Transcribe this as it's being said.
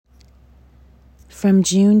From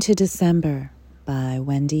June to December by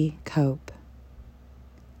Wendy Cope.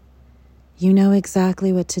 You know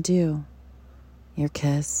exactly what to do. Your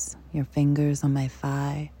kiss, your fingers on my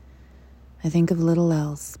thigh. I think of little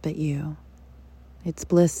else but you. It's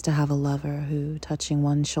bliss to have a lover who, touching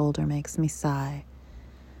one shoulder, makes me sigh.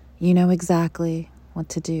 You know exactly what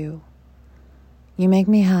to do. You make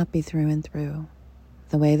me happy through and through.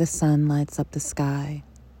 The way the sun lights up the sky.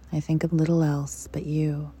 I think of little else but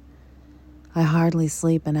you. I hardly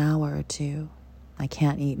sleep an hour or two. I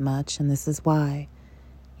can't eat much, and this is why.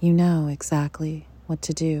 You know exactly what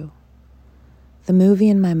to do. The movie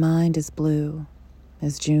in my mind is blue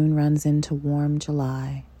as June runs into warm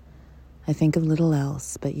July. I think of little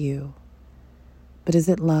else but you. But is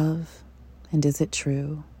it love, and is it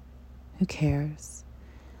true? Who cares?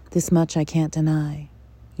 This much I can't deny.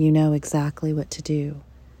 You know exactly what to do.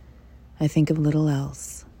 I think of little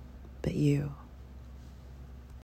else but you.